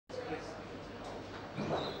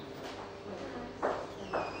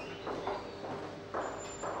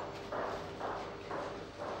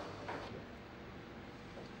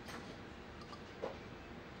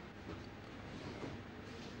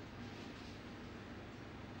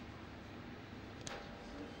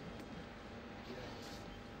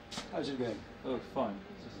How's it going? Oh, fine.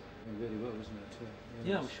 Going very well, isn't it?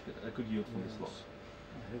 Yeah, we should get a good yield from this lot.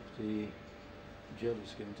 I hope the gel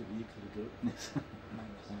is going to be equally good. Yes.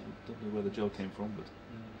 I don't know where the gel came from, but...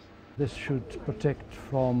 This should protect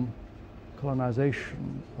from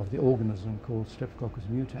colonization of the organism called Streptococcus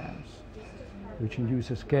mutans, which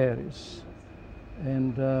induces caries.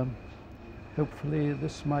 And hopefully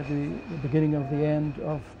this might be the beginning of the end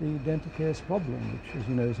of the dental caries problem, which, as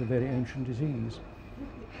you know, is a very ancient disease.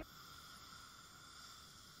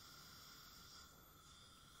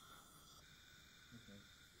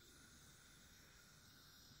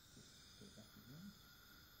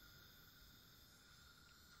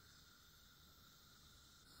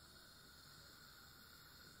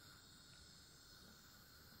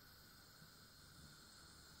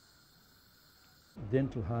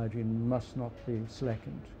 Dental hygiene must not be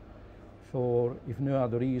slackened for, if no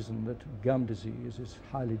other reason, that gum disease is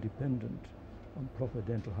highly dependent on proper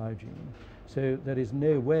dental hygiene. So there is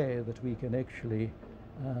no way that we can actually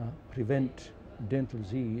prevent dental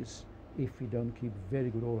disease if we don't keep very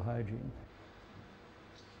good oral hygiene.